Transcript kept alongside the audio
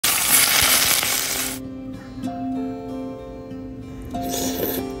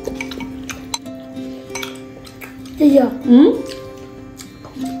谢谢。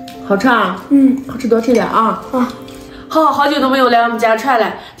好吃啊。好吃多吃点啊。浩浩好久都没有来我们家串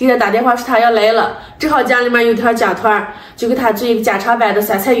了，今天打电话说他要来了，正好家里面有条家团，就给他做一个家常版的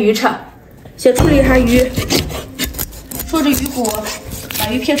酸菜鱼吃。先处理一下鱼，顺着鱼骨把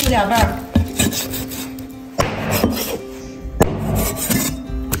鱼撇成2半，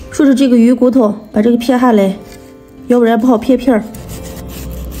顺着这个鱼骨头把这个撇下来，要不然不好撇片儿。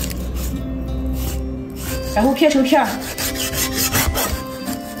然后撇成片儿。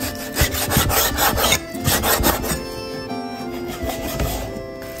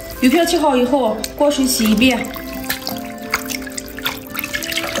鱼片切好以后，过水洗一遍，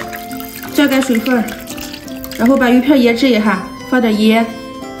蘸干水分，然后把鱼片腌制一下，放点盐、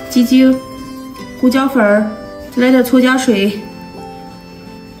鸡精、胡椒粉，再来点葱姜水，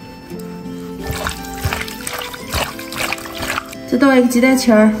再倒一个鸡蛋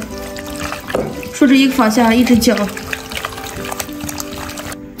清儿，顺着一个方向一直搅，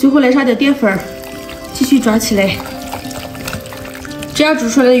最后来上点淀粉，继续抓起来。这样煮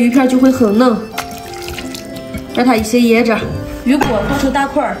出来的鱼片就会很嫩，让它一些腌着。鱼骨剁成大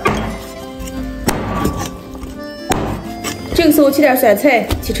块儿，这个时候切点酸菜，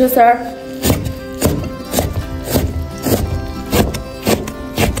切成丝儿，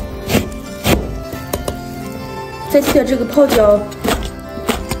再切点这个泡椒，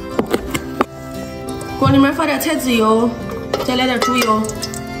锅里面放点菜籽油，再来点猪油，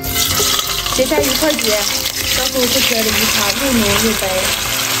接下鱼块煎。到时候做出来的鱼汤又浓又白，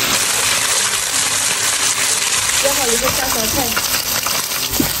煎好以后下酸菜，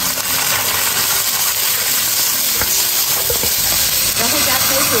然后加开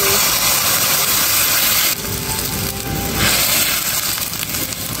水，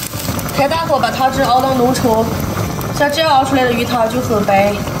开大火把汤汁熬到浓稠，像这样熬出来的鱼汤就很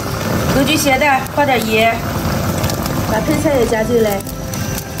白。根据咸淡放点盐，把配菜也加进来。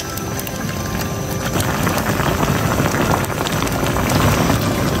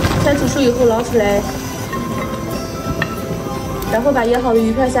菜煮熟以后捞出来，然后把腌好的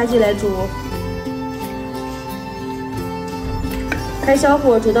鱼片下进来煮，开小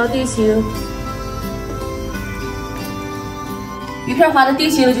火煮到定型，鱼片滑的定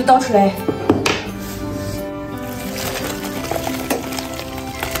型了就倒出来，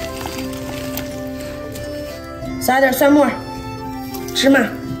撒点蒜末、芝麻，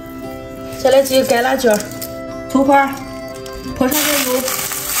再来几个干辣椒、葱花，泼上点油。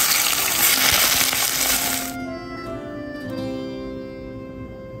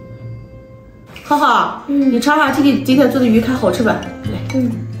浩浩，你尝尝弟弟今天做的鱼，看好吃吧？来，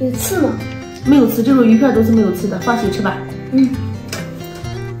有刺吗？没有刺，这种鱼片都是没有刺的，放心吃吧。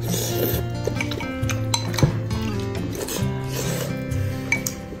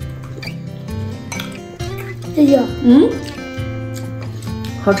谢谢。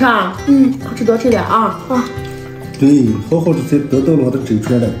好吃啊。好吃多吃点啊。对，好好的才得到了我的真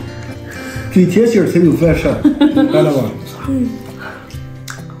传了，嘴甜心才有饭吃，看了吧？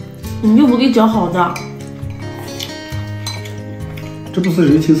你又不给讲好的，这不是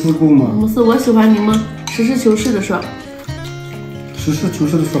人情世故吗？不是，我喜欢你们实事求是的说。实事求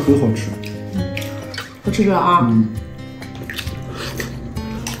是的说很好吃。我吃着啊。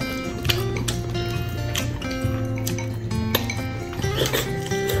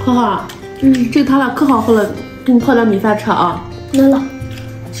浩浩，这个汤了可好喝了，给你泡点米饭吃啊。来了。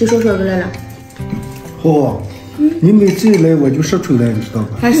谁说过来了？浩浩。你每次一来我就说出来，你知道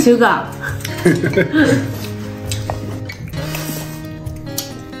吧？还行啊。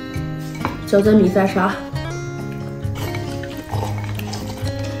浇在米饭上。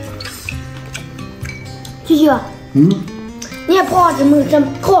舅舅。你也泡这么真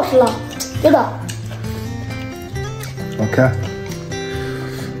可好吃了，真的。好看。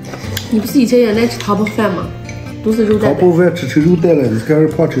你不是以前也爱吃汤泡饭吗？都是肉蛋。汤泡饭吃成肉蛋了，你看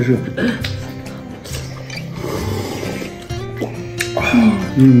人胖成什么？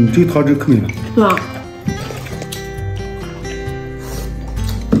这汤真可美了。对吧？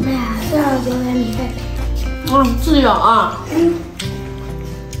哎呀，这样就来米饭。是这样啊。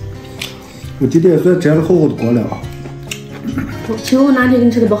我今天也算沾了好好的光了啊。请问哪天给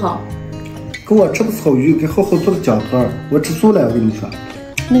你吃的不好？给我吃的草鱼，给好好做的姜汤，我吃素了，我跟你说。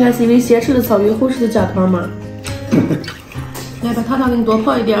那还是因为先吃的草鱼，后吃的姜汤吗？来，把汤给你多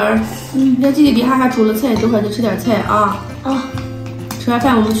泡一点儿。你看弟弟底下还煮了菜，等会儿再吃点菜啊。吃完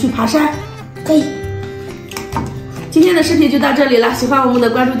饭我们去爬山。可以。今天的视频就到这里了，喜欢我们的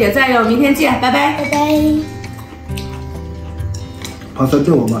关注点赞哟，明天见，拜拜。拜拜。爬山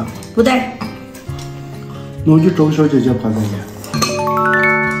带我吧。不带。那我就找个小姐姐爬山去。